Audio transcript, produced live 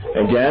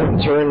Again,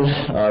 turn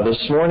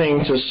this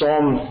morning to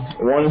Psalm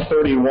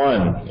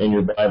 131 in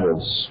your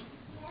Bibles.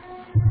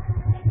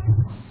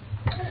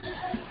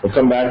 We'll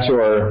come back to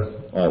our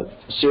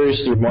series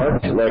through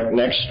Mark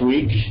next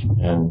week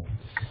and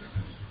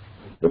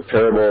the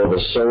parable of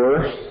the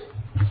sower.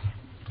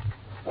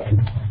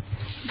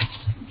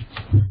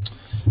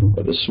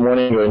 But this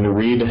morning we're going to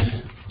read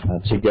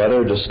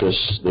together just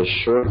this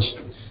short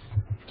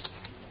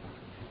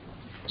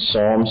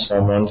Psalm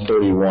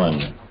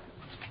 131.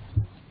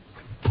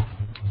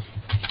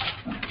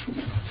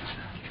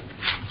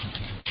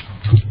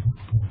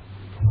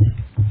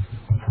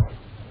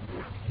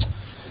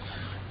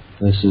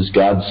 This is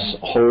God's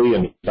holy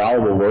and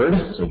infallible word,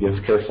 so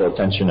give careful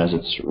attention as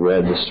it's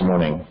read this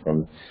morning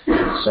from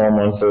Psalm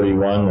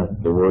 131,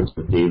 the words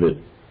of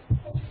David.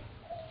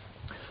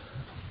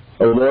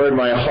 O Lord,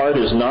 my heart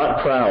is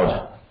not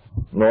proud,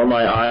 nor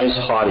my eyes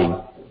haughty,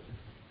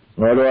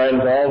 nor do I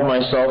involve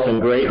myself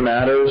in great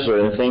matters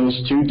or in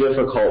things too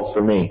difficult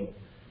for me.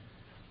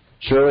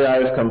 Surely I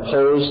have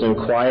composed and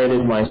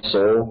quieted my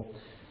soul,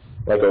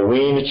 like a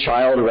weaned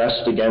child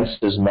rests against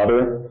his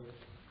mother.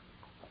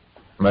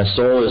 My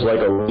soul is like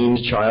a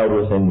weaned child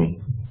within me.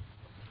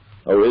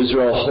 O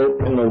Israel,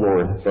 hope in the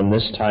Lord from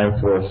this time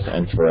forth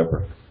and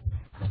forever.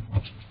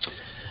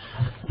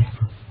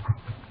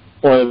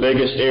 One of the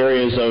biggest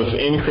areas of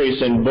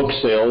increase in book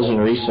sales in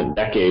recent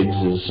decades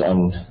is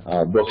on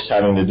books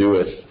having to do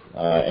with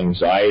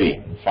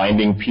anxiety,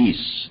 finding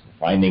peace,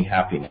 finding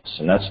happiness.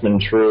 And that's been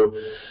true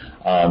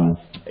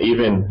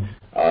even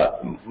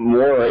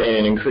more in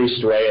an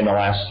increased way in the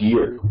last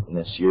year, in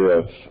this year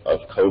of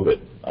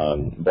COVID.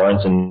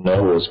 Barnes &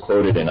 Noble was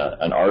quoted in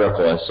an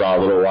article I saw a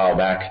little while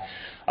back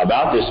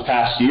about this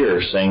past year,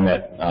 saying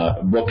that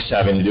books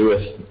having to do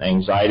with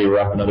anxiety were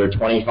up another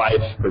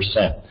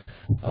 25%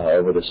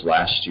 over this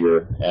last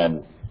year,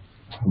 and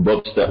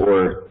books that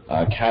were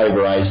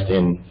categorized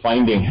in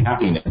finding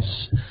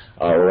happiness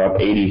were up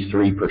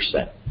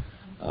 83%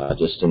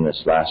 just in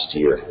this last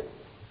year.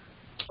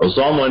 Well,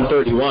 Psalm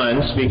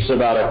 131 speaks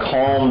about a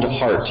calmed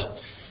heart,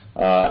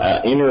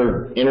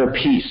 inner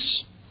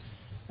peace.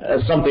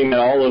 That's something that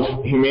all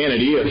of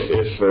humanity,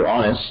 if we're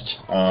honest,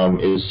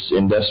 is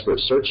in desperate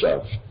search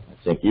of.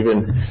 I think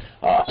even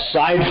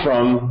aside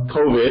from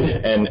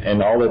COVID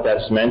and all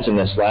that's meant in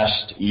this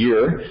last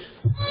year,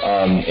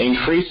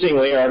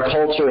 increasingly our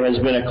culture has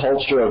been a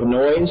culture of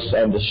noise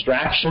and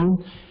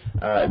distraction,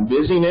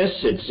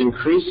 busyness. It's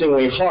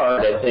increasingly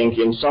hard, I think,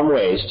 in some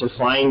ways, to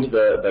find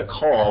the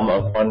calm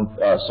of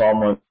Psalm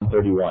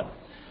 131.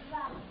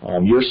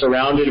 You're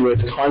surrounded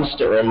with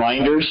constant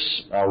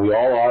reminders, we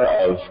all are,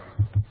 of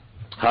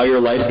how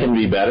your life can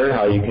be better,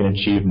 how you can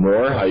achieve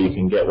more, how you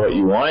can get what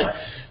you want,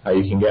 how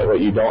you can get what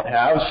you don't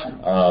have,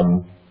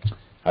 how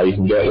you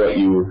can get what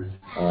you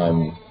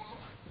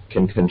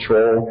can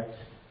control.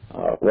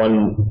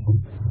 One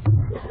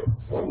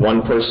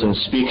person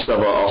speaks of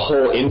a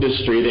whole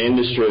industry, the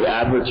industry of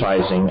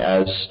advertising,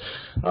 as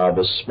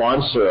the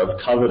sponsor of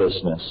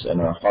covetousness in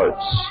our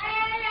hearts.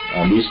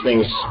 These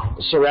things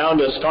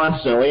surround us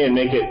constantly and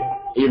make it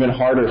even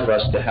harder for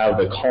us to have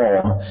the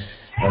calm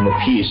and the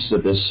peace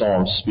that this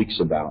psalm speaks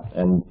about.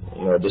 And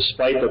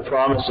despite the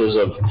promises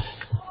of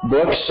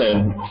books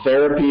and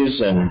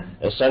therapies and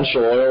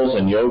essential oils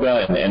and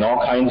yoga and all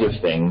kinds of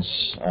things,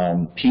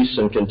 peace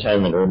and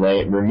contentment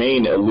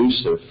remain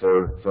elusive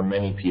for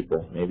many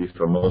people, maybe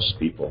for most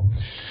people.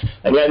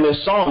 And yet in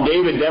this psalm,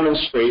 David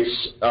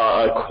demonstrates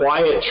a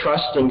quiet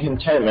trust and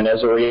contentment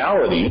as a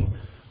reality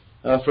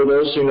for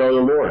those who know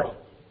the Lord,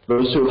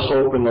 those who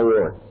hope in the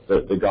Lord,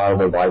 the God of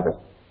the Bible.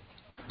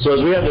 So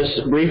as we have this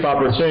brief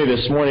opportunity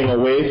this morning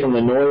away from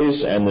the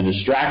noise and the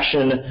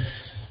distraction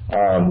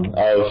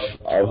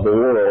of the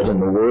world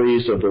and the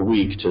worries of the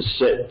week to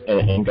sit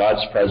in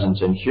God's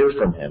presence and hear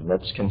from Him,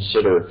 let's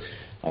consider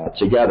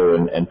together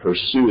and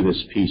pursue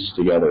this peace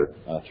together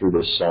through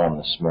this psalm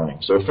this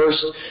morning. So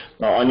first,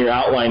 on your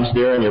outlines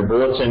there in your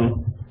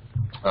bulletin,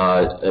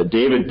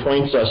 David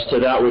points us to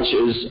that which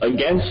is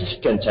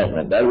against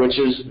contentment, that which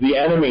is the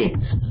enemy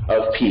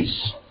of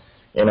peace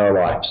in our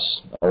lives.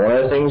 One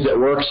of the things that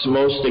works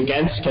most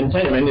against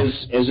contentment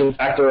is in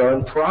fact our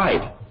own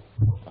pride.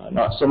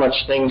 Not so much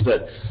things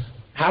that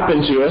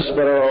happen to us,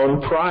 but our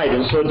own pride.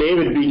 And so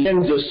David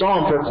begins the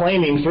psalm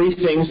proclaiming three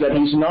things that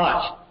he's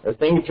not, or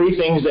three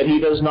things that he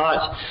does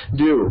not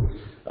do.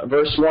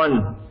 Verse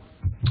 1,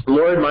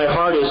 Lord, my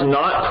heart is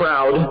not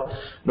proud,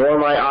 nor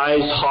my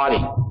eyes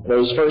haughty.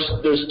 Those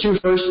two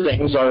first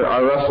things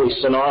are roughly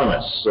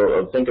synonymous,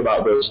 so think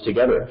about those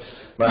together.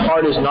 My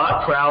heart is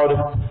not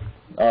proud,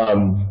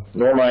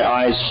 nor my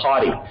eyes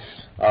haughty.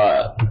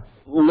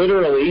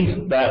 Literally,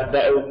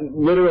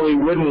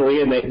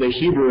 woodenly in the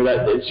Hebrew,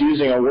 that it's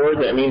using a word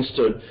that means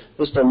to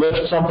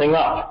lift something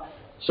up.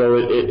 So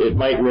it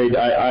might read,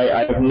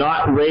 I have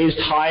not raised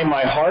high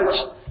my heart,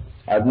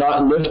 I have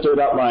not lifted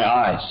up my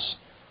eyes.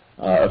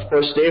 Of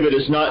course, David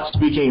is not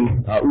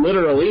speaking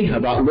literally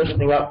about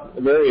lifting up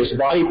various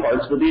body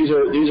parts, but these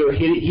are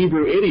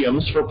Hebrew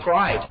idioms for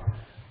pride.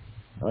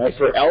 Right,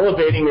 for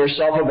elevating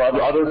yourself above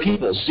other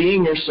people,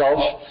 seeing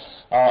yourself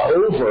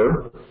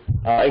over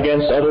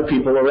against other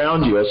people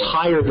around you, as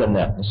higher than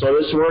them. So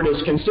this word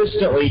is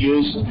consistently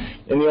used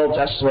in the Old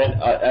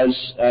Testament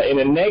as in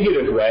a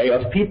negative way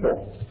of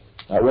people.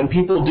 When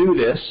people do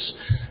this,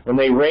 when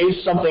they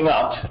raise something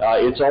up,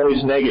 it's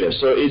always negative.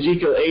 So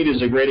Ezekiel 8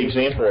 is a great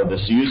example of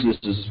this. He uses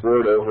this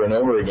word over and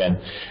over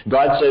again.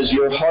 God says,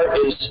 your heart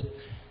is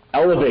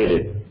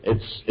elevated.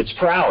 It's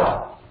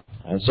proud.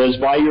 It says,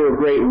 by your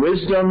great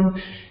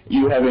wisdom,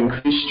 you have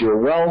increased your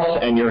wealth,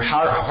 and your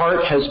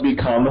heart has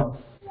become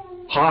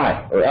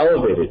high, or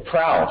elevated,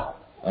 proud,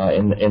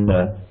 in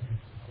the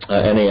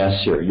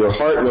NAS here. Your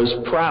heart was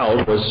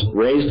proud, was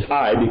raised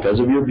high because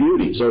of your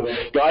beauty. So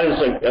God is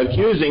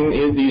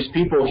accusing these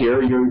people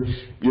here.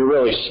 You're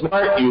really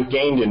smart. You've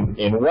gained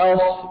in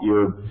wealth.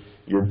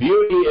 Your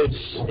beauty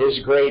is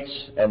great,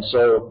 and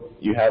so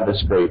you have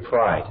this great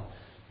pride.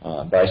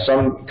 By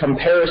some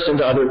comparison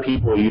to other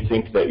people, you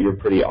think that you're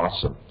pretty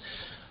awesome.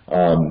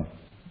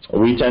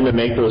 We tend to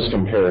make those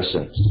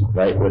comparisons,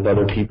 right, with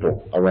other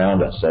people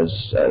around us.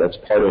 That's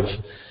part of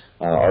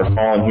our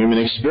fallen human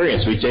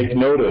experience. We take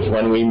note of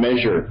when we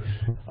measure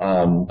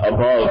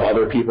above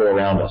other people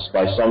around us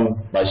by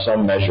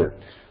some measure,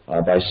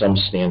 by some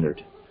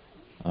standard.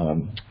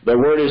 The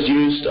word is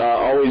used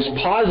always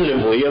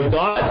positively of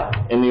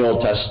God in the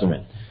Old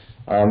Testament.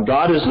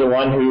 God is the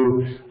one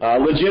who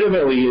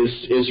legitimately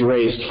is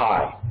raised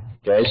high.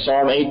 Okay,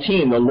 Psalm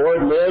 18, the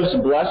Lord lives,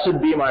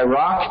 blessed be my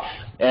rock,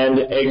 and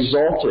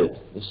exalted,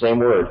 the same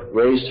word,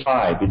 raised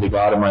high be the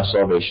God of my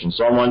salvation.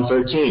 Psalm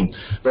 113,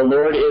 the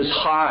Lord is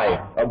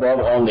high above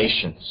all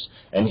nations,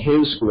 and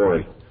His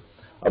glory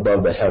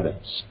above the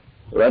heavens.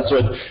 So that's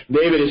what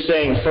David is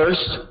saying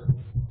first.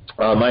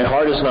 My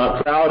heart is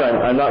not proud.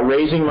 I'm not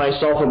raising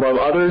myself above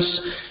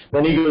others.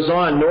 Then he goes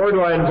on, nor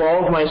do I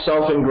involve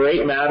myself in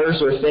great matters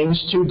or things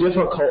too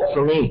difficult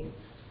for me.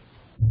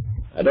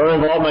 I don't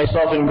involve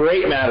myself in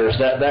great matters.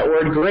 That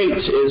word great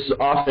is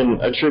often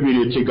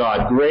attributed to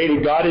God.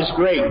 God is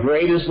great.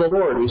 Great is the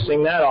Lord. We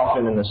sing that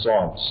often in the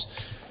Psalms.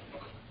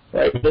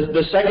 Right.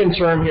 The second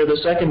term here, the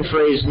second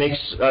phrase, makes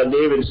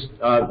David's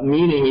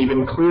meaning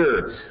even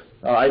clearer.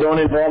 I don't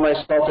involve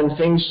myself in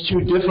things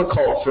too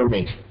difficult for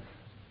me.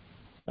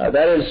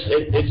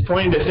 It's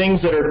pointing to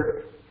things that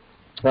are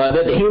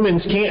that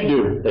humans can't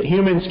do, that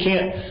humans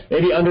can't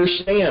maybe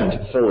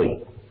understand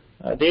fully.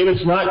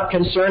 David's not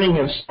concerning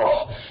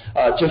himself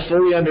to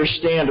fully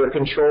understand or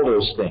control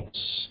those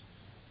things.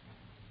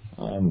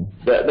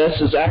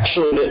 This is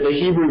actually, the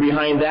Hebrew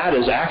behind that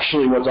is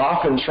actually what's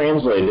often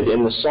translated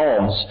in the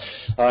Psalms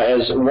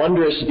as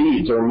wondrous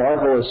deeds or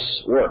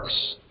marvelous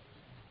works.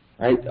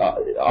 Right?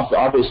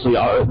 Obviously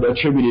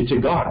attributed to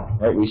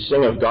God. Right? We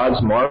sing of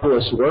God's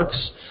marvelous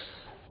works.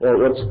 Well,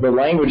 what's the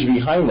language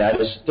behind that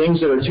is things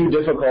that are too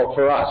difficult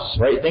for us,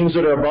 right? Things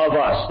that are above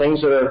us,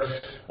 things that are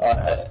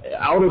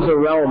out of the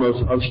realm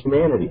of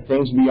humanity,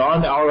 things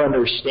beyond our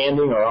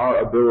understanding or our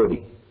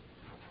ability.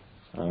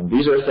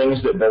 These are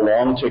things that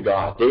belong to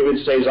God.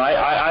 David says,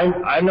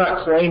 I'm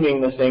not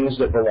claiming the things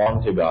that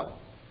belong to God.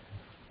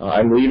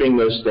 I'm leaving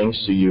those things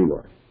to you,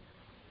 Lord.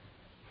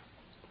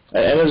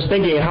 And I was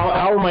thinking,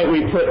 how might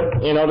we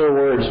put in other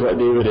words what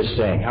David is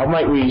saying? How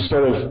might we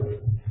sort of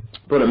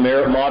put a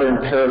modern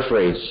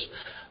paraphrase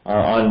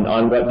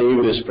on what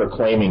David is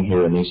proclaiming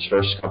here in these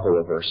first couple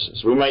of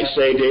verses? We might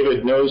say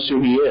David knows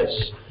who he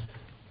is.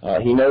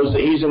 He knows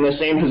that he's in the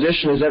same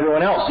position as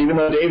everyone else. Even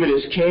though David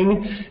is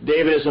king,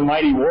 David is a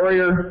mighty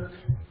warrior,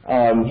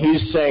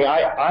 he's saying,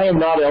 I am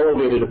not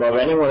elevated above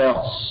anyone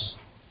else.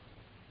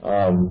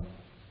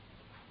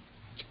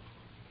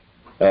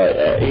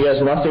 He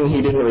has nothing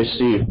he didn't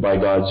receive by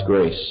God's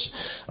grace.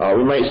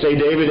 We might say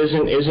David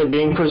isn't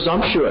being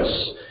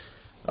presumptuous.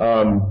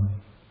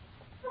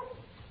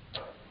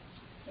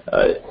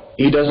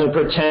 He doesn't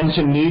pretend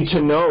to need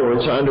to know or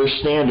to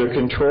understand or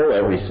control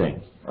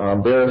everything.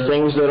 There are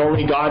things that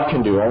only God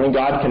can do, only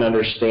God can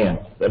understand,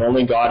 that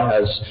only God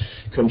has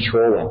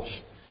control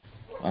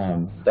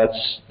of.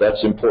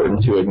 That's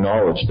important to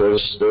acknowledge.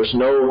 There's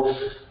no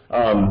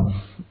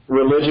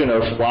religion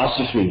or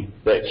philosophy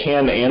that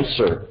can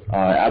answer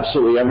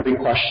absolutely every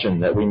question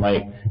that we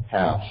might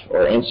have,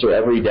 or answer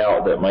every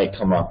doubt that might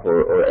come up,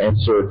 or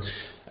answer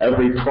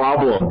every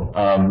problem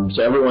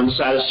to everyone's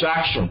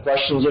satisfaction.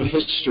 Questions of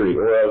history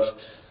or of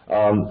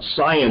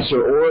science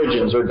or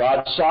origins or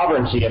God's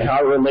sovereignty and how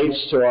it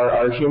relates to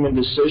our human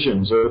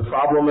decisions, or the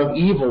problem of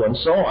evil and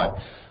so on.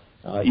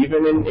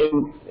 Even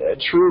in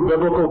true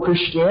biblical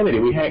Christianity,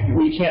 we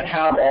can't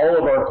have all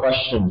of our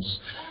questions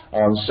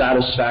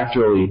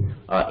satisfactorily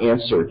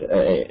answered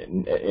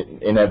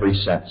in every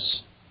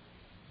sense.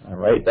 All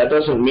right? That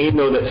doesn't mean,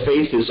 though, that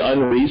faith is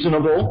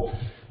unreasonable.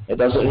 It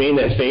doesn't mean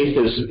that faith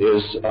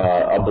is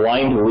a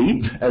blind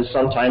leap, as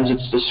sometimes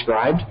it's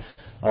described.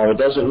 It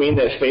doesn't mean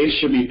that faith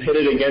should be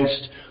pitted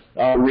against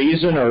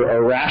reason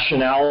or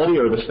rationality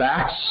or the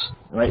facts.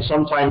 Right?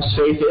 Sometimes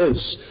faith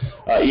is,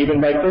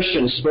 even by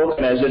Christians,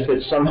 spoken as if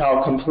it's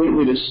somehow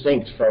completely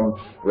distinct from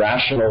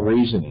rational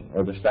reasoning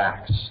or the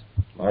facts.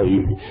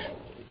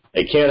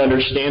 They can't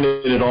understand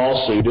it at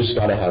all, so you just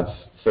got to have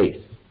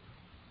faith.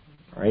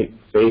 Right?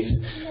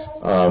 Faith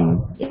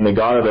in the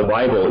God of the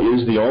Bible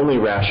is the only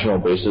rational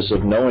basis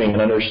of knowing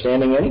and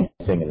understanding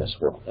anything in this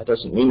world. That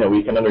doesn't mean that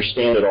we can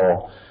understand it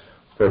all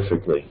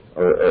perfectly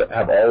or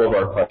have all of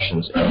our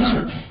questions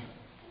answered.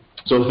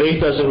 So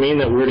faith doesn't mean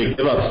that we're to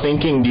give up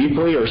thinking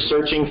deeply or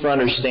searching for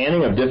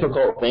understanding of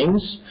difficult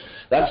things.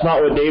 That's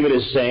not what David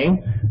is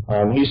saying.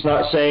 He's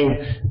not saying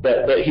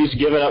that he's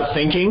given up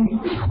thinking,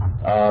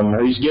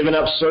 or he's given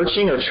up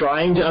searching or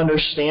trying to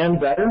understand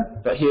better,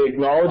 but he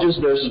acknowledges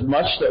there's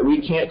much that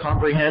we can't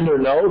comprehend or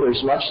know.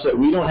 There's much that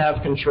we don't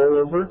have control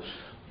over.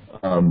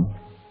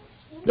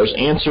 There's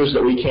answers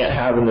that we can't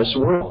have in this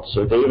world.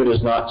 So David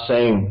is not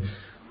saying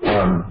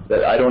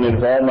that I don't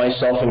involve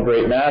myself in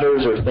great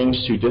matters or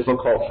things too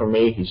difficult for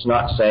me. He's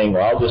not saying,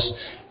 well,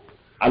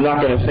 I'm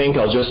not going to think,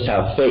 I'll just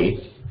have faith.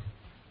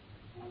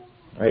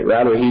 Right?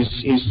 Rather,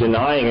 he's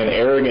denying an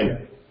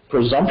arrogant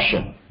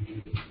presumption,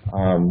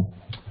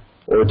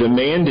 or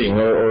demanding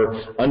or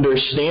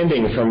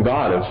understanding from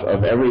God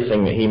of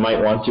everything that he might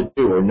want to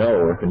do or know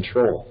or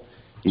control.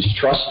 He's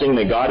trusting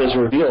that God has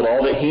revealed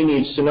all that he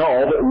needs to know,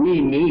 all that we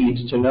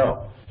need to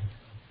know.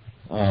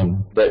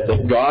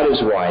 That God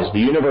is wise. The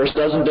universe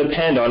doesn't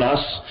depend on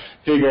us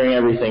figuring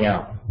everything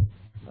out,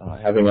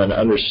 having an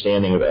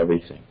understanding of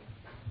everything.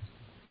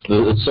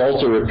 The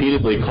Psalter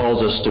repeatedly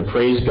calls us to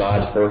praise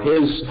God for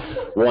his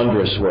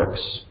wondrous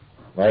works,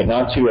 right?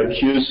 Not to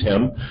accuse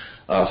him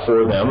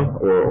for them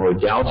or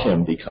doubt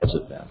him because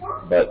of them.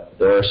 But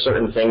there are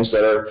certain things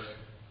that are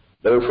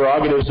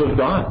prerogatives of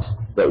God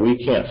that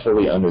we can't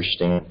fully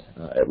understand,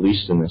 at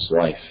least in this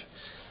life.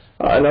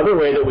 Another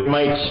way that we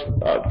might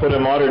put a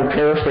modern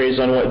paraphrase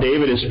on what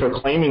David is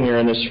proclaiming here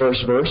in this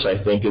first verse,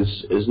 I think,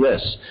 is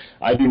this.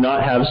 I do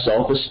not have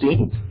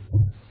self-esteem.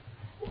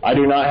 I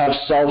do not have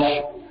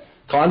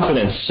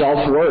self-confidence,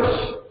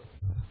 self-worth.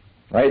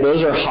 Right?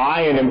 Those are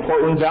high and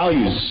important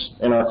values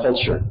in our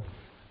culture.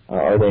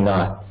 Are they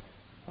not?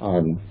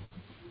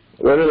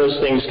 Where do those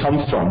things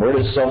come from? Where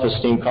does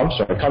self-esteem come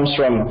from? It comes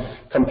from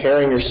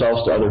comparing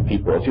yourselves to other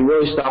people. If you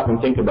really stop and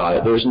think about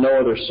it, there's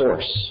no other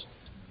source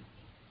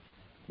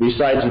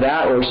besides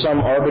that or some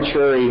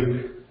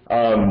arbitrary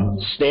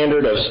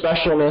standard of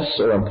specialness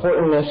or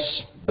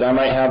importantness that I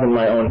might have in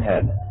my own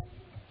head.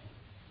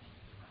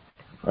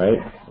 Right?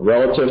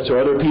 Relative to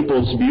other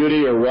people's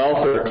beauty or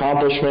wealth or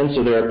accomplishments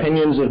or their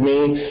opinions of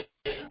me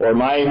or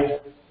my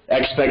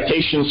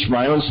expectations for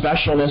my own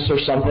specialness or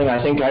something,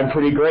 I think I'm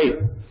pretty great,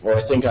 or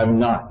I think I'm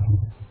not.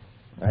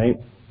 Right?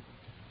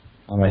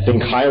 I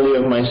think highly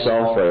of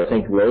myself, or I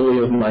think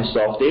lowly of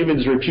myself.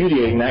 David's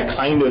repudiating that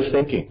kind of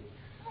thinking.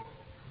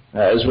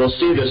 As we'll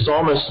see, the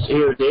psalmist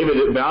here, David,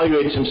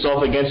 evaluates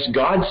himself against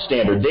God's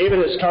standard. David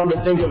has come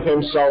to think of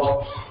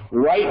himself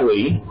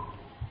rightly,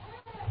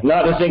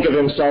 not to think of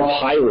himself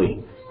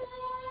highly.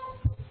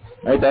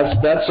 Right?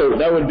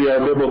 That would be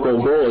our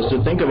biblical goal, is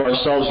to think of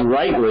ourselves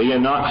rightly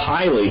and not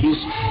highly.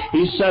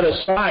 He's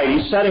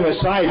setting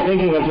aside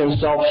thinking of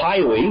himself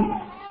highly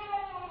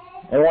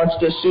and wants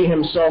to see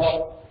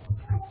himself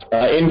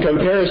in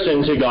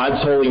comparison to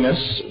God's holiness,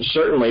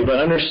 certainly, but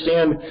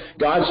understand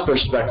God's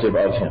perspective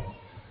of him.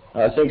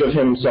 Think of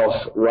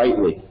himself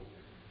rightly.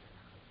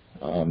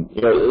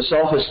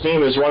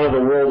 Self-esteem is one of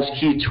the world's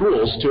key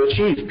tools to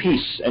achieve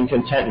peace and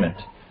contentment,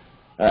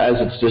 as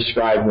it's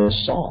described in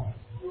this psalm.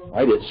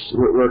 Right?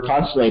 We're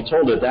constantly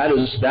told that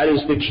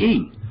is the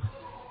key.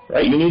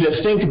 Right? You need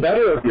to think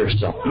better of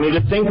yourself. You need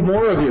to think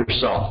more of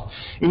yourself.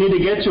 You need to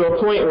get to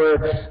a point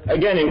where,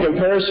 again, in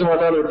comparison with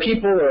other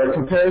people or in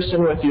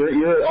comparison with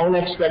your own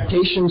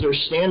expectations or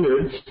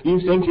standards, you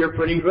think you're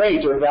pretty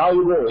great or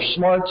valuable or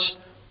smart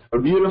or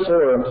beautiful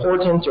or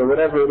important or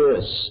whatever it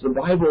is. The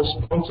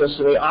Bible points us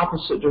in the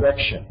opposite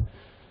direction.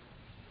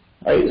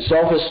 Right?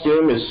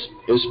 Self-esteem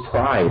is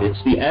pride.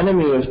 It's the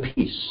enemy of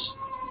peace.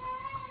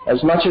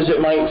 As much as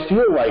it might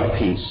feel like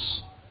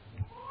peace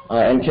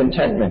and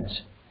contentment.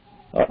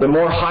 The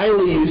more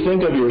highly you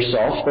think of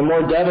yourself, the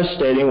more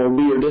devastating will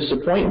be your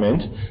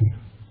disappointment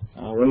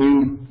when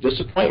you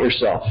disappoint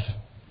yourself,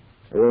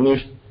 or when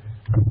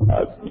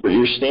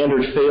your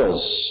standard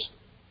fails.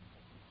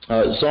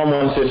 Psalm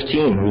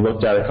 115, we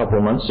looked at a couple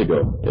of months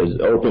ago,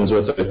 opens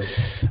with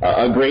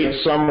a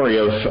great summary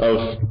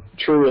of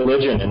true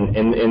religion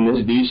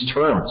in these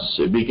terms.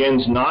 It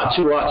begins, not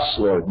to us,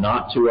 Lord,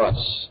 not to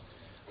us,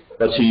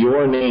 but to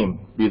your name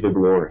be the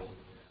glory.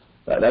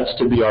 That's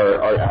to be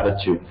our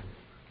attitude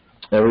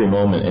every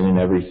moment and in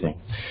everything.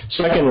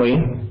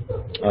 Secondly,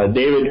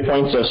 David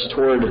points us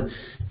toward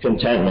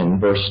contentment in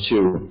verse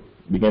 2.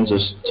 He begins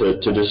us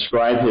to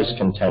describe his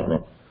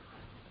contentment.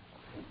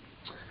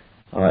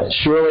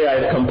 Surely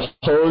I have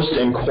composed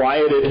and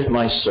quieted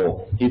my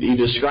soul. He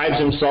describes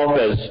himself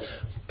as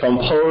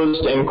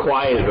composed and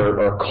quiet,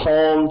 or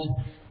calmed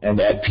and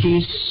at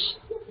peace.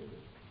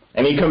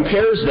 And he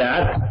compares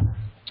that.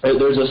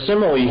 There's a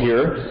simile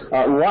here.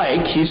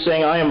 He's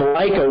saying, I am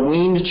like a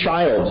weaned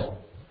child.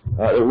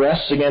 It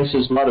rests against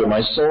his mother.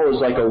 My soul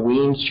is like a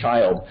weaned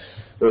child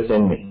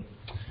within me.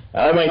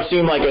 That might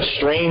seem like a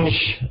strange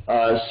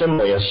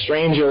simile, a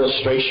strange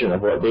illustration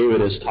of what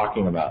David is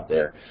talking about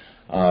there.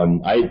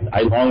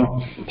 I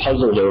long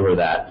puzzled over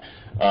that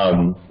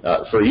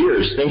for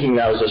years, thinking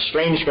that was a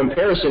strange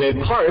comparison,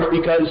 in part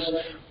because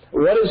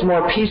what is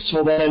more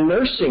peaceful than a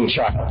nursing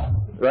child,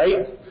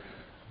 right?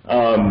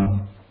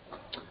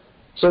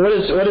 So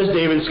what is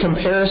David's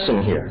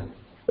comparison here?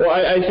 Well,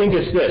 I think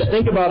it's this.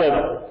 Think about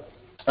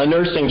a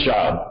nursing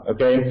child,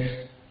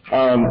 okay?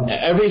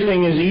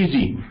 Everything is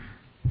easy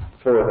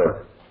for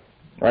her,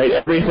 right?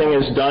 Everything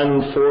is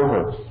done for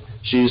her.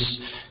 She's,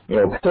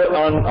 put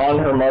on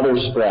her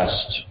mother's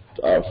breast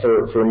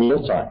for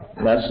mealtime.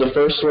 And that's the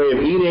first way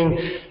of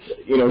eating.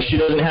 She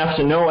doesn't have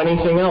to know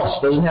anything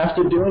else, doesn't have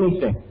to do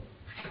anything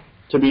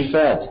to be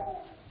fed.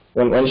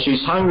 When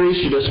she's hungry,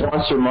 she just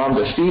wants her mom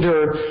to feed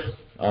her.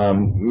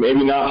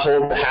 Maybe not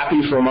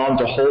happy for mom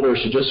to hold her,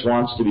 she just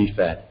wants to be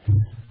fed.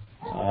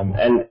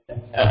 And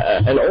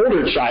an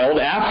older child,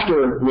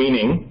 after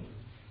weaning,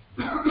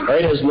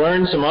 right, has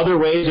learned some other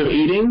ways of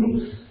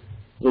eating,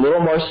 a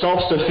little more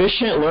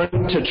self-sufficient,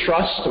 learning to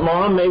trust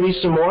mom maybe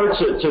some more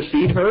to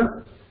feed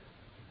her.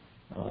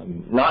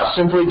 Not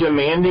simply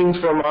demanding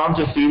for mom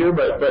to feed her,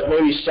 but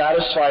maybe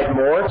satisfied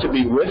more to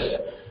be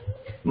with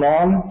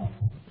mom.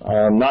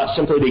 Not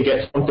simply to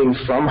get something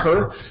from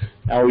her.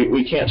 Now,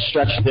 we can't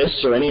stretch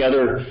this or any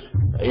other,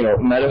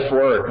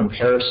 metaphor or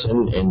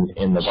comparison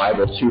in the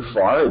Bible too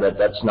far.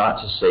 That's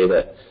not to say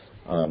that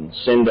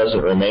sin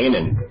doesn't remain,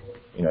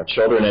 and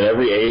children at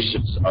every age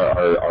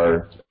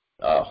are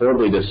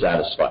horribly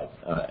dissatisfied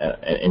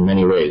in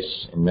many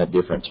ways, in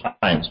different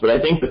times. But I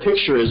think the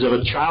picture is of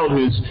a child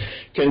who's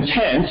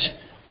content,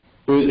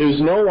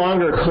 who's no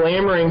longer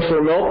clamoring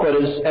for milk, but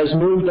has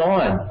moved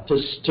on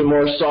to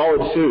more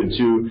solid food,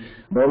 to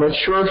more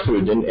mature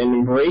food, and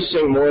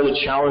embracing more of the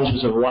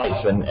challenges of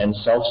life and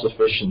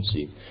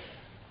self-sufficiency.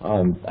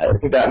 I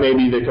think that may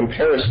be the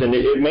comparison.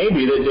 It may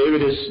be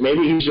that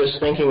maybe he's just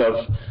thinking of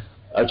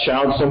a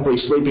child simply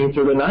sleeping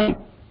through the night,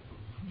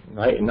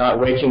 right, and not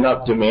waking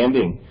up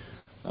demanding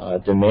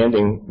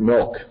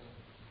milk.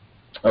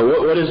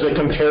 What is the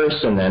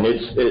comparison then?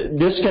 It's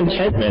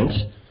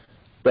discontentment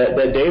that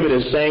David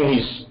is saying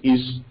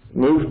he's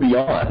moved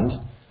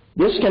beyond.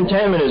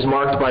 Discontentment is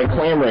marked by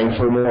clamoring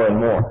for more and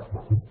more,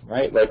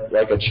 right?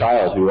 Like a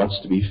child who wants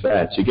to be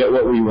fed, to get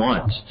what we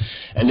want,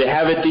 and to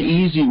have it the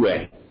easy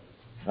way,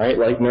 right?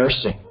 Like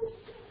nursing.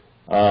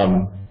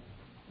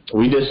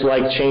 We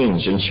dislike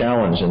change and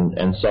challenge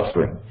and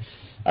suffering.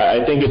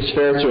 I think it's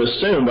fair to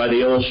assume by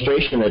the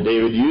illustration that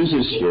David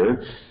uses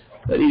here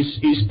that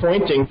he's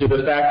pointing to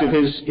the fact of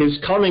his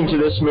coming to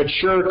this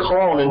mature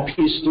calm and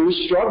peace through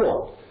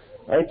struggle,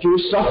 right? Through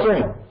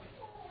suffering.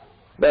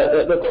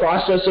 The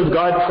process of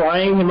God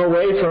prying him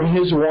away from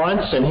his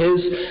wants and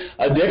his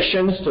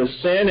addictions to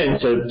sin and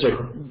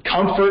to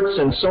comforts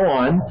and so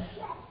on,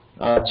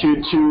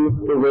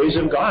 to the ways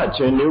of God,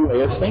 to a new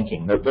way of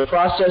thinking. The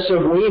process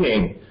of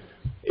weaning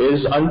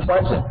is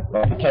unpleasant.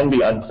 Right? It can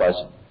be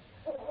unpleasant.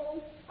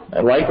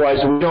 And likewise,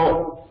 we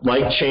don't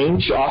like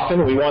change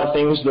often. We want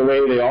things the way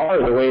they are,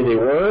 the way they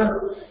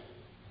were.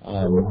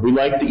 We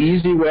like the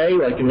easy way,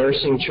 like a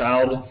nursing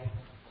child.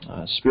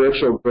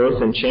 Spiritual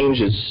growth and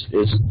change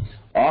is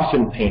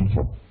often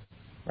painful.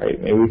 Right?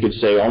 Maybe we could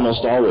say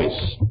almost always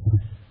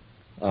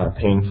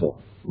painful.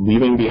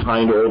 Leaving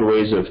behind old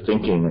ways of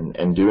thinking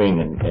and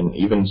doing and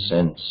even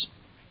sins.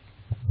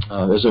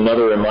 There's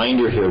another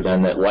reminder here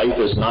then that life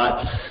is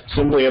not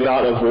simply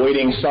about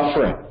avoiding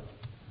suffering.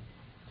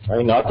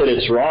 Right? Not that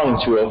it's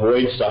wrong to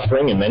avoid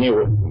suffering.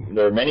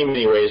 There are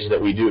many ways that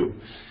we do.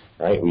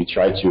 Right? We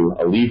try to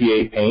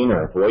alleviate pain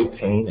or avoid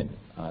pain,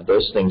 and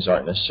those things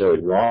aren't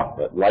necessarily wrong.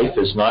 But life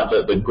is not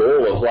the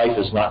goal of life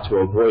is not to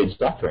avoid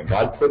suffering.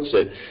 God puts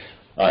it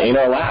in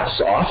our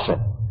laps often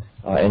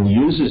and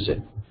uses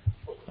it.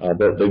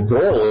 The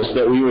goal is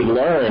that we would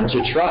learn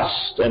to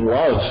trust and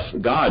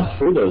love God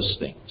through those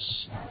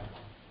things.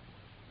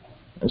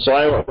 And so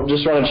I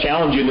just want to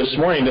challenge you this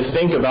morning to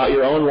think about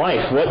your own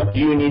life. What do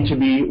you need to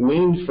be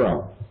weaned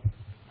from?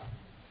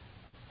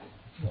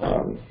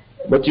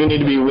 What do you need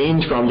to be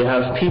weaned from to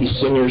have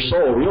peace in your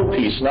soul? Real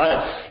peace,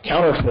 not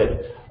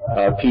counterfeit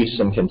peace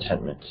and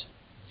contentment.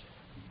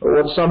 Or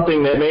what's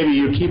something that maybe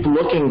you keep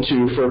looking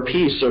to for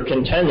peace or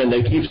contentment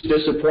that keeps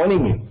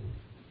disappointing you?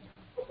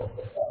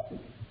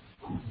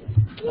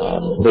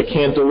 That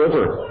can't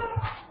deliver.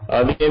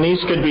 And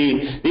these could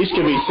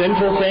be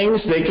sinful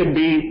things. They could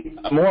be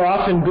more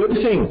often good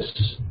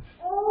things.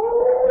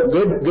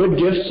 Good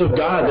gifts of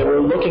God that we're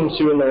looking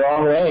to in the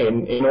wrong way,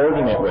 in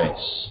inordinate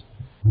ways.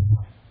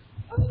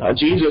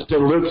 Jesus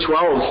in Luke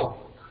 12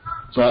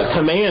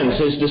 commands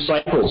his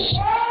disciples,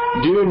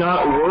 do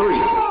not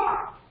worry.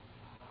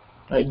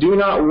 Right? Do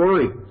not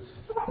worry.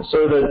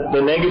 So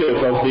the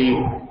negative of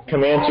the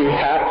command to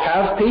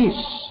have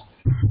peace.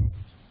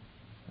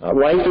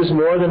 Life is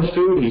more than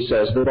food, he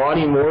says, the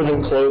body more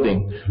than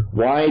clothing.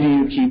 Why do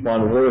you keep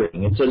on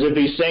worrying? It's as if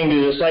he's saying to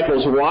the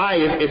disciples, why,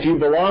 if you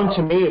belong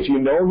to me, if you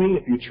know me,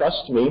 if you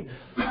trust me,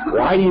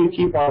 why do you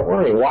keep on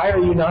worrying? Why are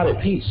you not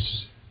at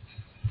peace?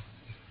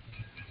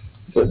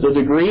 The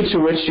degree to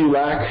which you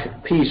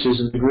lack peace is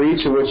the degree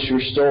to which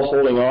you're still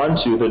holding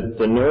on to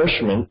the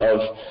nourishment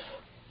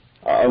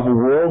of a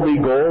worldly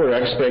goal or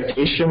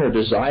expectation or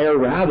desire,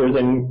 rather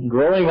than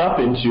growing up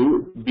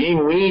into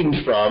being weaned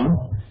to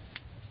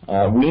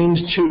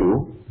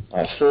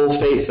full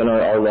faith in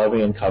our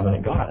loving and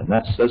covenant God. And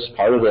that's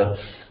part of the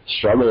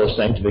struggle of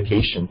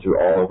sanctification through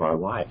all of our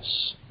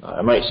lives.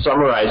 I might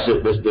summarize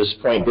this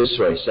point this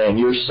way, saying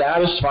you're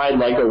satisfied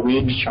like a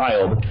weaned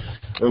child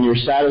when you're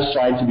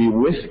satisfied to be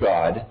with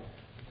God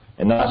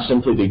and not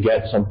simply to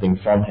get something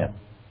from Him.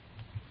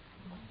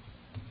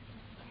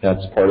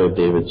 That's part of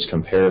David's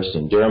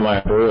comparison.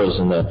 Jeremiah Burroughs,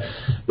 in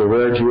the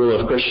Rare Jewel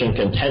of Christian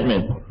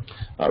Contentment,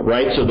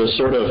 writes of the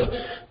sort of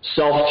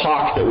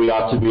self-talk that we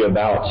ought to be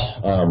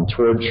about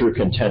toward true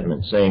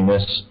contentment, saying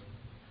this: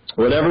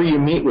 whatever you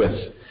meet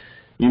with,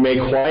 you may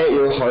quiet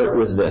your heart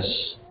with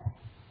this: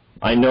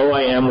 I know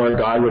I am where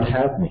God would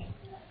have me.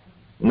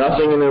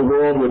 Nothing in the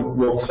world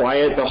will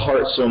quiet the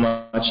heart so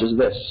much as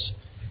this.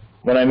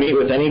 When I meet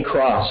with any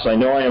cross, I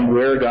know I am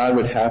where God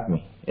would have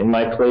me, in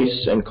my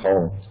place and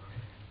calling.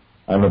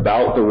 I'm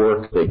about the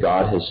work that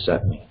God has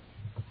set me.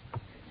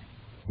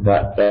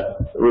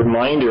 That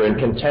reminder and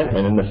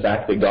contentment in the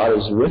fact that God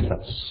is with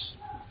us,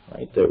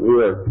 right? That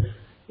we are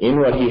in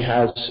what He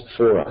has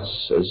for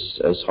us,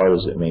 as hard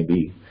as it may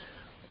be.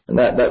 And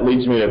that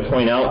leads me to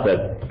point out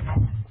that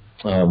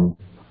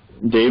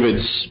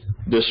David's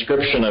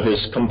description of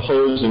his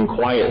composed and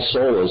quiet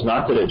soul is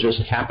not that it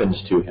just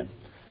happens to him.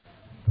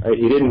 Right?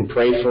 He didn't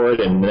pray for it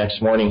and the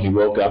next morning he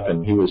woke up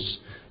and he was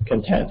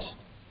content.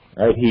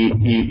 Right? He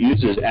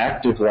uses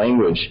active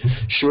language.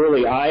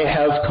 Surely I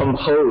have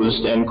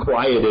composed and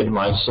quieted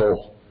my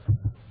soul.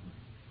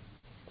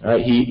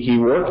 Right? He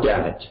worked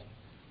at it.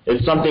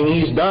 It's something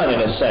he's done in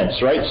a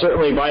sense, right?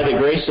 Certainly by the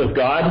grace of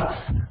God,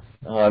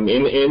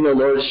 in the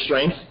Lord's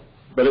strength,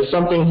 but it's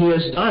something He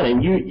has done.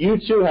 And you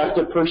too have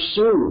to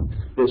pursue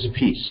this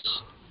peace,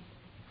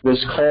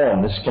 this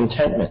calm, this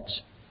contentment.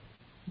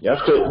 You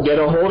have to get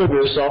a hold of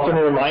yourself and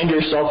remind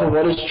yourself of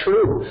what is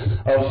true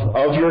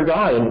of your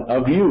God and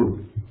of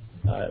you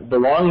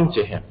belonging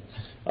to Him.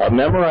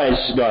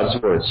 Memorize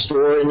God's Word.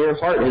 Store in your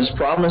heart His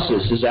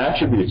promises, His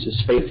attributes,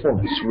 His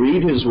faithfulness.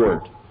 Read His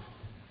Word.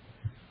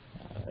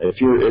 If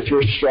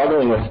you're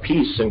struggling with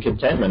peace and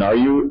contentment, are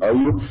you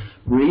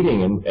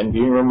reading and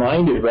being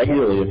reminded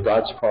regularly of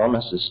God's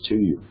promises to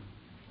you?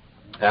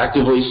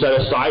 Actively set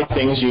aside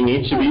things you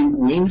need to be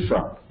weaned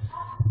from,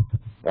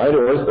 right?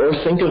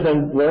 Or think of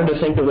them, learn to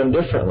think of them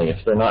differently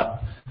if they're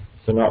not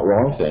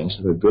wrong things,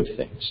 they're good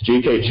things.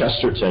 G.K.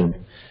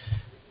 Chesterton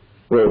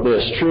wrote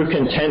this: true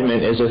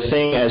contentment is a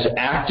thing as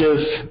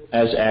active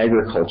as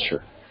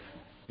agriculture.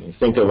 You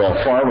think of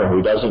a farmer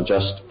who doesn't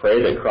just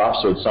pray that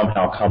crops would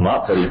somehow come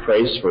up, but he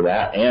prays for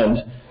that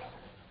and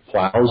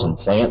plows and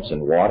plants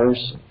and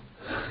waters and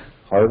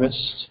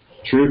harvests.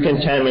 True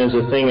contentment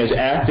is a thing as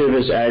active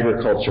as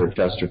agriculture,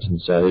 Chesterton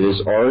said. It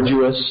is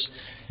arduous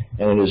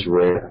and it is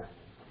rare.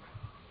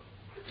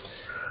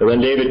 But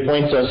then David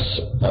points us,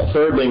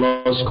 thirdly,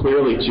 most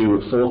clearly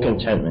to full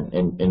contentment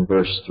in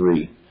verse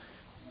 3.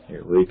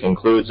 Here, where he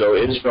concludes, O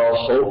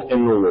Israel, hope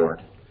in the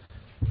Lord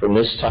from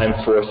this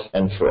time forth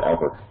and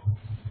forever.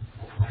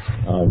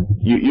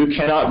 You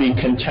cannot be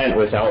content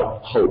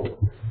without hope.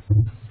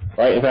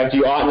 Right? In fact,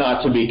 you ought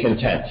not to be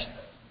content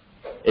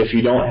if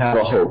you don't have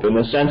a hope, in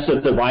the sense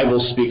that the Bible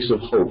speaks of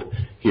hope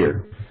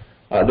here.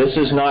 This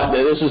is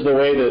the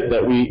way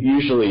that we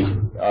usually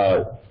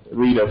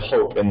read of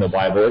hope in the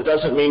Bible. It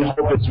doesn't mean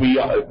hope as we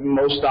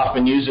most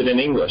often use it in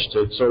English,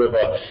 to sort of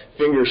a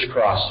fingers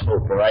crossed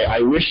hope, or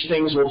I wish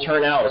things will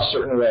turn out a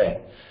certain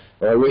way,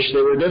 or I wish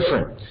they were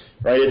different.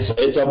 Right?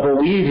 It's a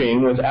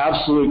believing with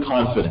absolute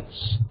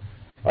confidence.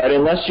 Right?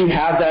 Unless you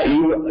have that,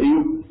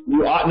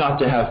 you ought not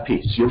to have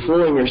peace. You're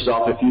fooling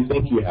yourself if you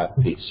think you have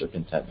peace or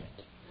contentment.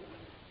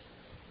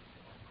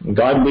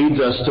 God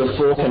leads us to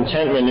full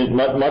contentment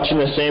much in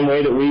the same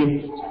way that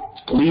we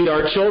lead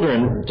our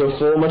children to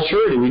full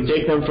maturity. We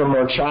take them from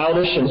more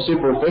childish and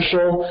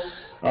superficial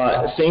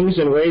things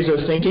and ways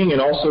of thinking, and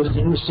also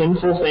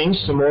sinful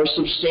things, to more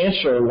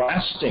substantial,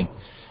 lasting,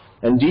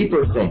 and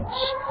deeper things.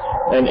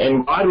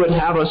 And God would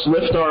have us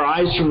lift our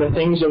eyes from the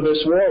things of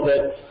this world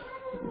that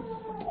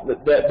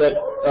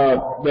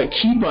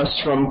keep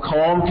us from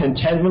calm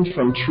contentment,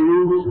 from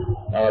true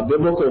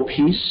biblical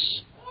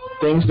peace,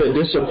 things that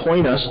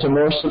disappoint us, to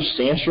more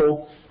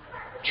substantial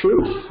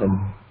truth and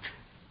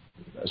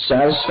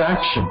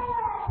satisfaction.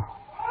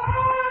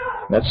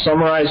 That's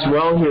summarized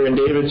well here in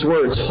David's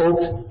words: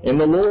 hope in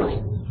the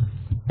Lord.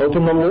 Hope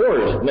in the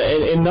Lord,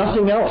 and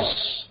nothing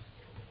else.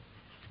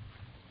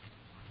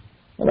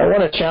 And I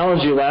want to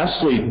challenge you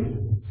lastly,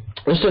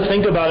 just to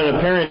think about an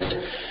apparent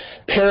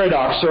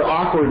paradox or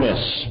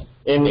awkwardness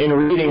in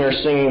reading or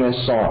singing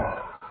this song.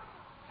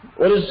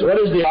 What is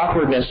the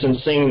awkwardness in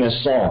singing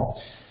this song?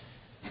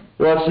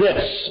 Well, it's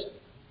this.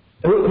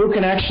 Who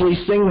can actually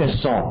sing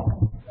this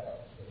song?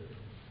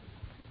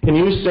 Can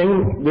you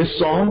sing this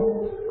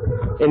song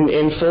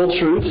in full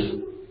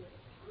truth?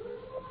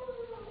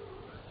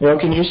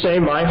 Can you say,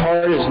 my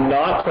heart is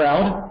not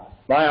proud,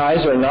 my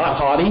eyes are not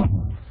haughty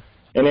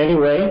in any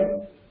way?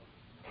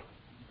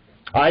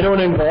 I don't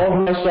involve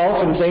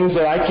myself in things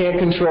that I can't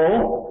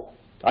control.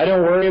 I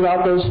don't worry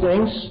about those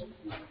things.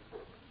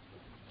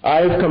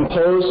 I have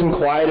composed and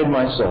quieted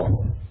my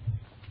soul.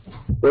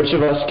 Which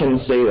of us can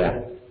say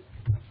that?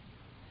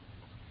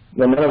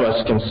 Well, none of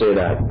us can say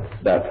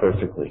that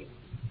perfectly.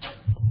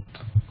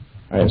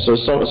 All right, so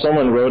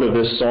someone wrote of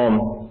this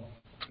psalm,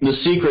 the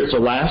secret to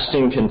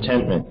lasting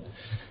contentment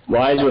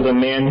lies with a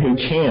man who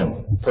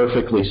can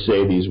perfectly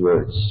say these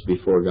words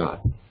before God.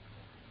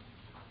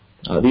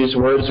 These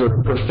words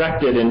are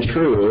perfected and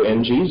true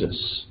in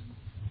Jesus.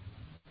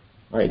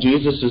 All right,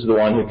 Jesus is the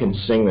one who can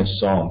sing this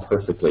psalm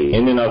perfectly,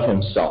 in and of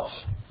himself.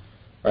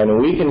 All right,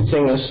 and we can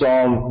sing this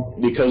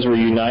psalm because we're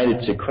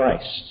united to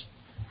Christ.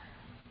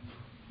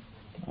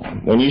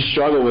 When you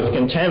struggle with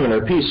contentment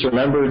or peace,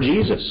 remember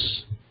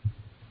Jesus.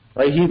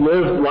 Right? He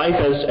lived life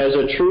as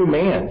a true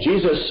man.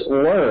 Jesus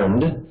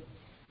learned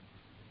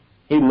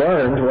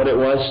what it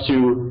was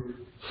to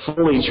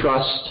fully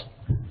trust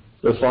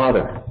the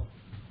Father.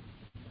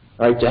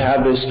 Right? To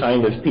have this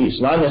kind of peace.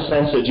 Not in the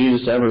sense that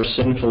Jesus ever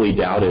sinfully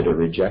doubted or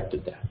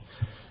rejected that.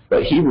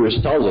 But Hebrews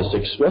tells us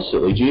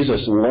explicitly,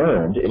 Jesus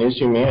learned in his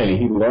humanity,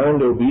 he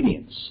learned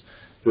obedience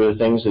through the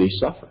things that he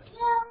suffered.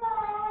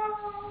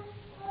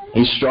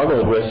 He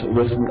struggled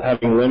with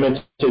having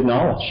limited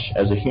knowledge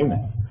as a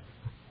human.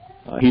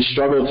 He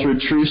struggled through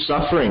true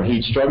suffering.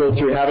 He struggled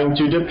through having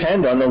to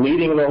depend on the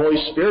leading of the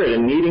Holy Spirit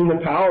and needing the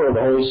power of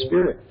the Holy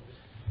Spirit.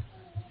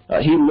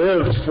 He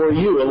lived for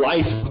you a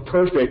life of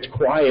perfect,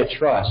 quiet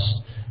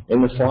trust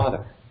in the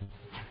Father.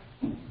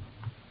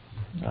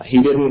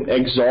 He didn't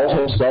exalt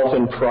himself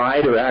in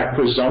pride or act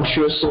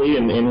presumptuously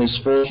in his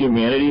full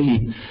humanity.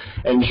 He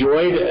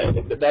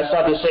enjoyed, that's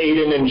not to say he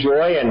didn't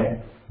enjoy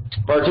and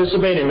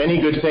participate in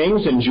many good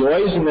things and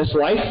joys in this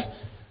life,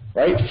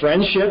 right?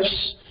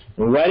 Friendships,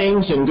 and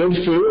weddings, and good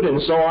food,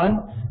 and so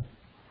on.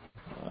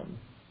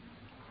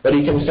 But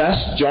he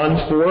confessed,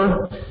 John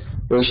 4,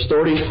 verse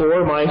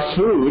 34, my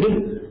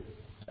food,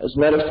 as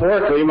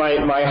metaphorically,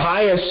 my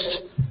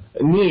highest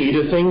need,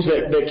 the things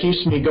that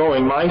keeps me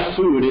going, my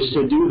food is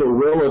to do the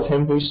will of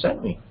him who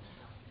sent me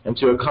and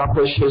to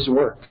accomplish his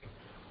work.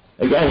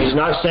 Again, he's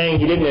not saying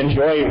he didn't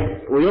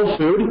enjoy real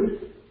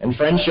food and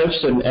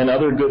friendships and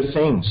other good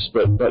things,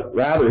 but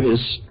rather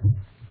his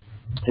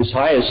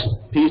highest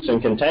peace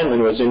and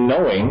contentment was in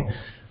knowing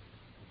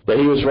that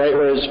he was right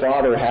where his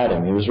Father had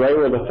him. He was right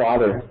where the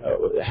Father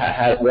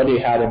had what he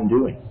had him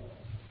doing.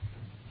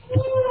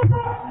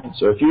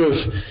 So if you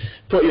have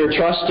put your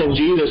trust in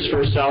Jesus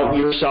for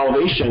your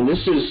salvation,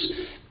 this is,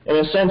 in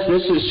a sense,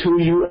 this is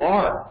who you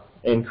are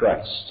in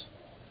Christ.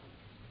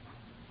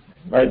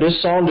 Right?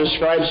 This psalm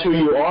describes who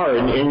you are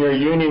in your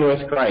union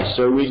with Christ.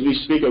 So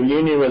we speak of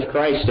union with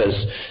Christ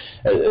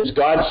as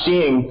God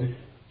seeing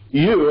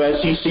you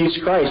as he sees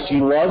Christ.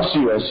 He loves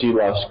you as he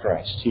loves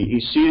Christ.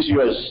 He sees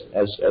you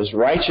as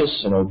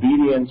righteous and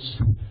obedient,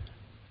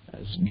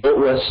 as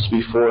guiltless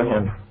before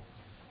him.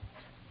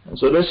 And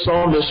so this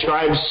psalm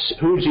describes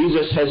who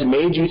Jesus has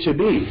made you to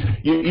be.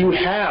 You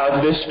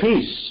have this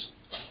peace.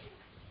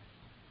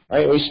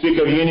 Right? We speak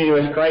of union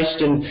with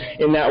Christ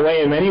in that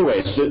way in many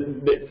ways.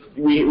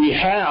 We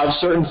have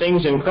certain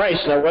things in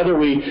Christ. Now whether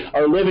we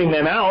are living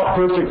them out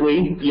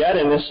perfectly yet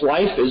in this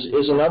life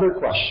is another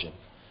question.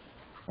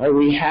 Right?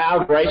 We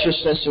have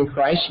righteousness in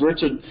Christ.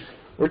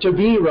 We're to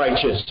be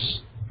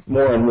righteous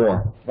more and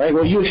more. Right?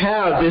 Well, you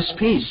have this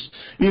peace.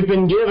 You've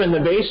been given the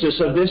basis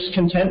of this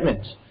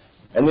contentment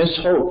and this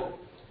hope.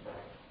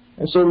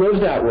 And so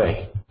live that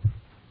way.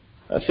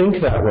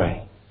 Think that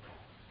way.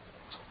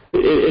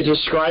 It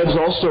describes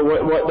also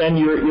what then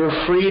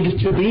you're freed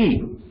to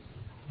be.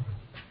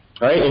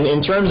 Right?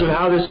 In terms of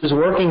how this is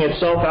working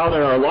itself out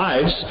in our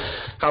lives,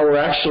 how we're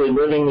actually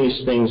living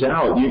these things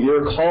out.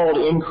 You're called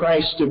in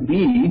Christ to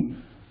be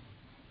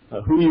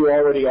who you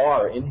already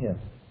are in him.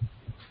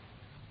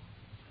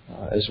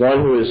 As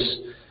one who has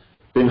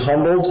been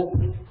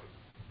humbled,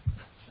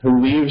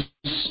 who leaves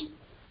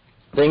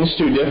things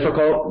too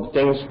difficult,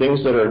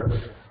 things that are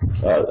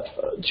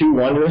too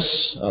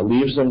wondrous,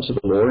 leaves them to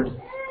the Lord.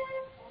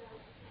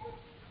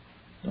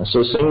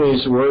 So sing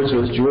these words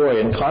with joy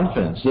and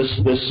confidence.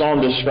 This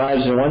psalm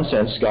describes, in one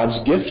sense,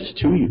 God's gift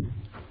to you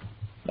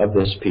of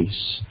this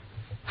peace.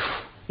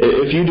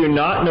 If you do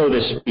not know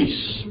this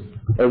peace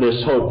or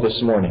this hope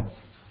this morning,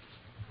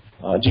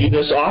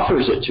 Jesus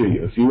offers it to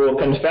you. If you will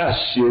confess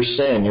your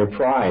sin, your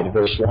pride,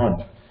 verse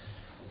 1,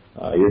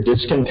 your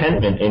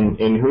discontentment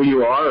in who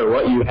you are or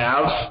what you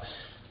have,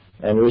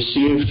 and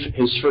receive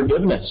his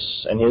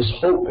forgiveness and his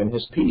hope and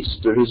his peace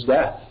through his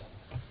death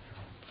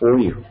for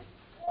you,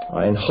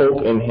 and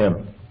hope in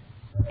him.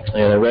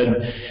 And I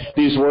read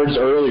these words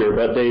earlier,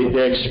 but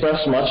they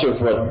express much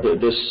of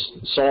what this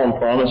psalm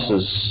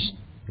promises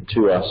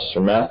to us.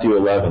 From Matthew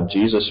 11,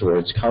 Jesus'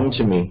 words, "Come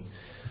to me,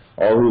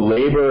 all who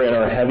labor and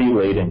are heavy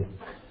laden,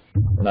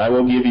 and I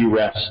will give you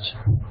rest.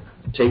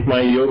 Take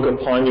my yoke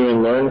upon you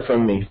and learn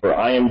from me, for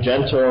I am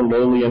gentle and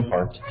lowly in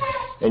heart,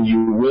 and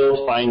you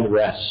will find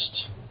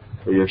rest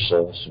for your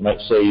souls." You might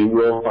say you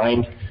will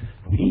find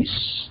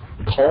peace,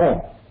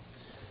 calm.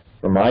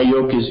 For my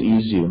yoke is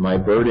easy, my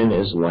burden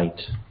is light.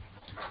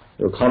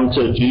 You'll come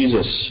to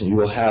Jesus, and you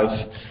will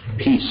have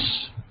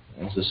peace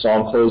as the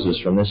psalm closes,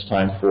 from this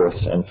time forth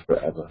and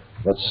forever.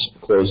 Let's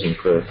close in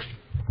prayer.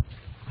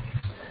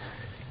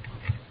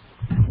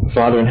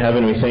 Father in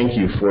heaven, we thank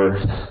you for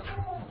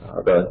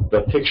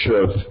the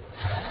picture of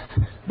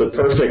the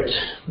perfect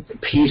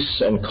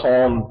peace and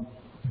calm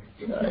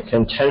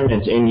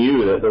contentment in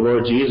you that the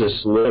Lord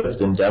Jesus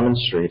lived and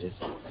demonstrated.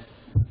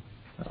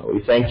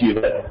 We thank you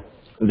that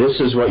this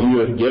is what you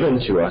have given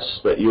to us,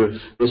 that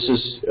this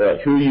is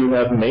who you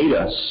have made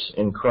us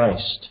in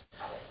Christ.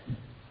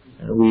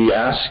 And we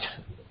ask,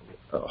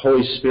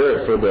 Holy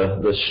Spirit, for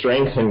the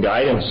strength and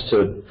guidance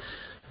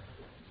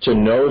to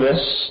know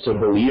this, to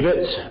believe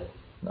it,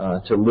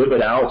 to live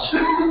it out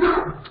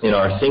in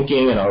our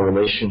thinking and our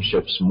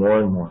relationships more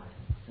and more.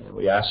 And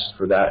we ask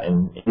for that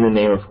in the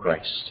name of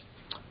Christ.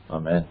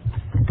 Amen.